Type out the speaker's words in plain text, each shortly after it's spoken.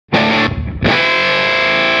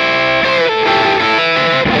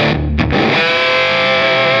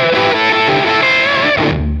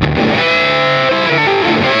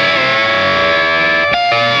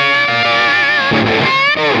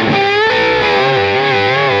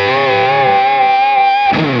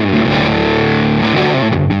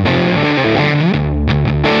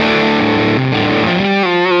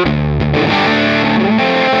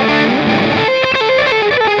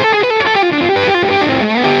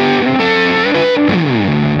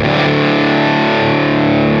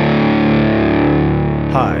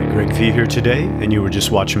Greg V here today, and you were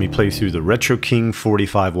just watching me play through the Retro King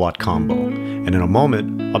 45-watt combo. And in a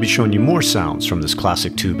moment, I'll be showing you more sounds from this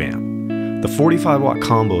classic tube amp. The 45-watt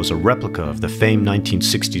combo is a replica of the famed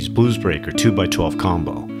 1960s Bluesbreaker 2x12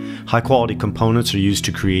 combo. High-quality components are used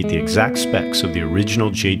to create the exact specs of the original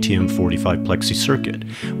JTM 45 Plexi circuit,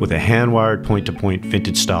 with a hand-wired point-to-point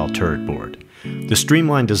vintage-style turret board. The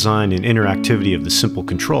streamlined design and interactivity of the simple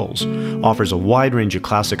controls offers a wide range of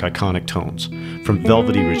classic iconic tones, from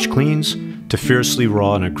velvety rich cleans to fiercely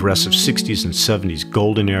raw and aggressive 60s and 70s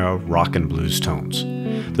golden era rock and blues tones.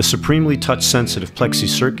 The supremely touch-sensitive Plexi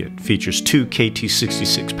circuit features two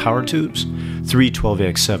KT66 power tubes, three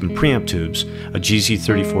 12AX7 preamp tubes, a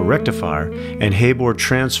GZ34 rectifier, and Hayboard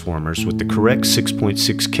transformers with the correct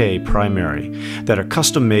 6.6K primary that are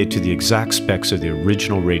custom-made to the exact specs of the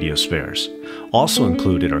original radio spheres. Also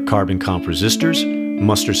included are carbon comp resistors,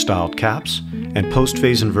 mustard-styled caps, and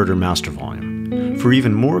post-phase inverter master volume. For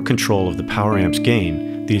even more control of the power amp's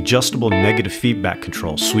gain, the adjustable negative feedback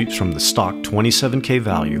control sweeps from the stock 27K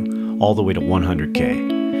value all the way to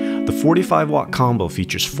 100K. The 45-watt combo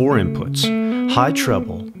features four inputs: high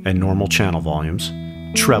treble and normal channel volumes,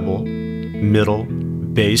 treble, middle,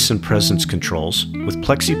 bass and presence controls with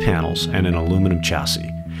plexi panels and an aluminum chassis.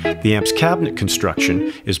 The amp's cabinet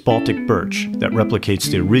construction is Baltic birch that replicates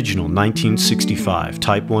the original 1965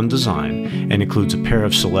 Type 1 design and includes a pair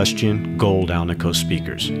of Celestion gold Alnico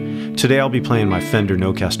speakers. Today I'll be playing my Fender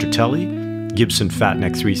Nocaster Tele, Gibson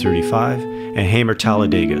Fatneck 335, and Hamer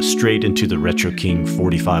Talladega straight into the Retro King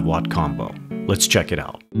 45-watt combo. Let's check it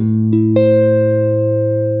out.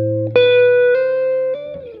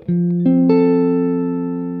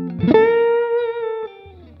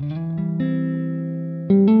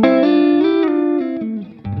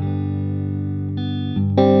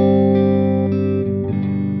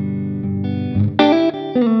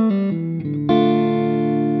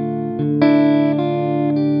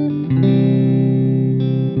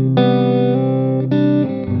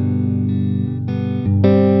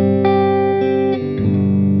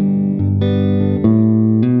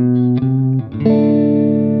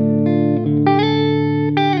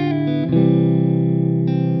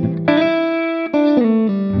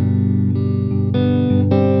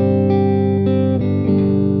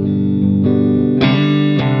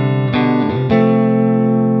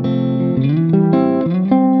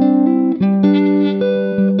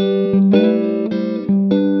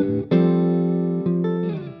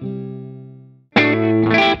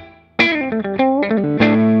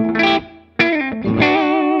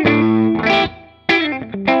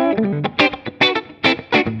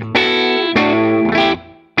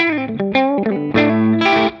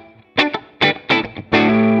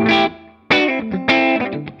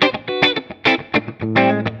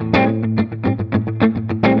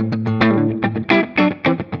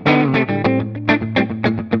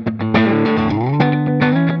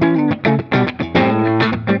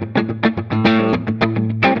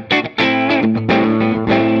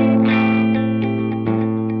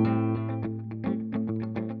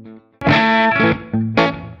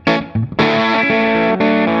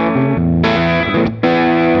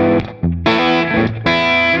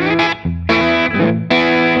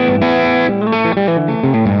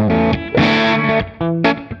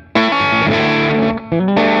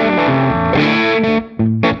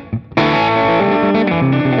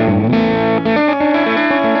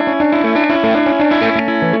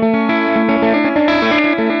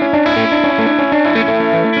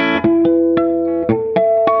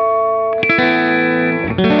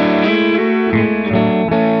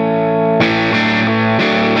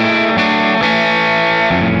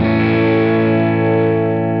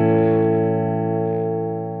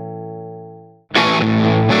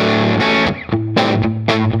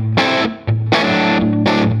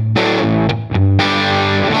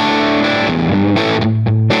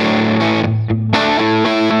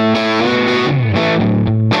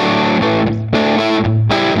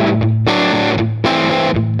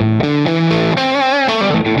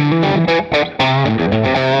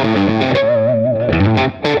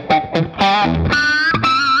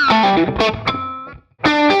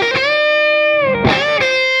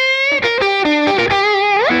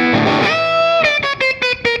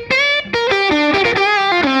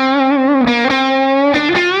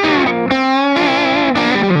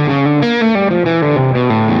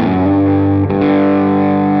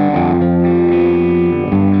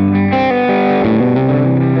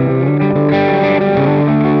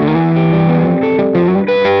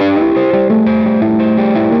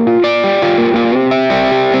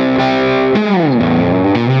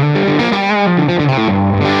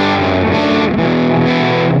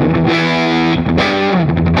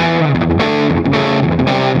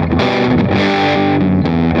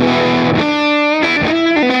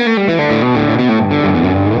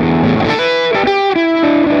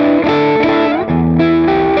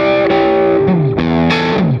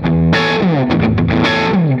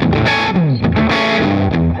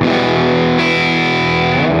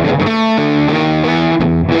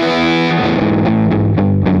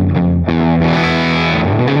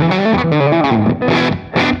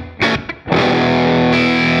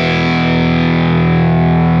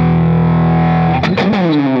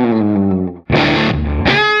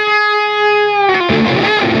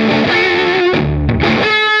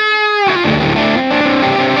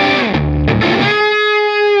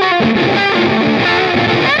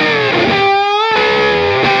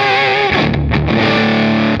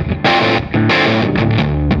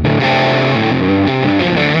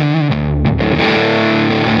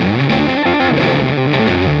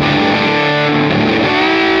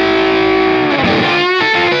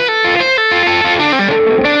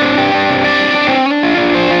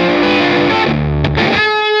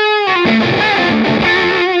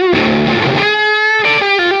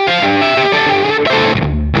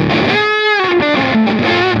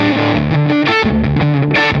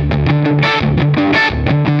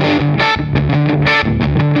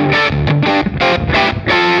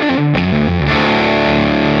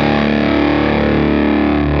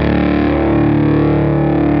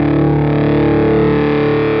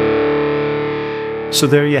 So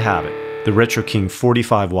there you have it, the Retro King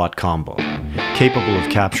 45-watt combo, capable of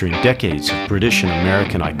capturing decades of British and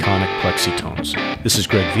American iconic plexitones. This is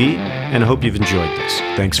Greg V, and I hope you've enjoyed this.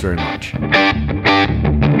 Thanks very much.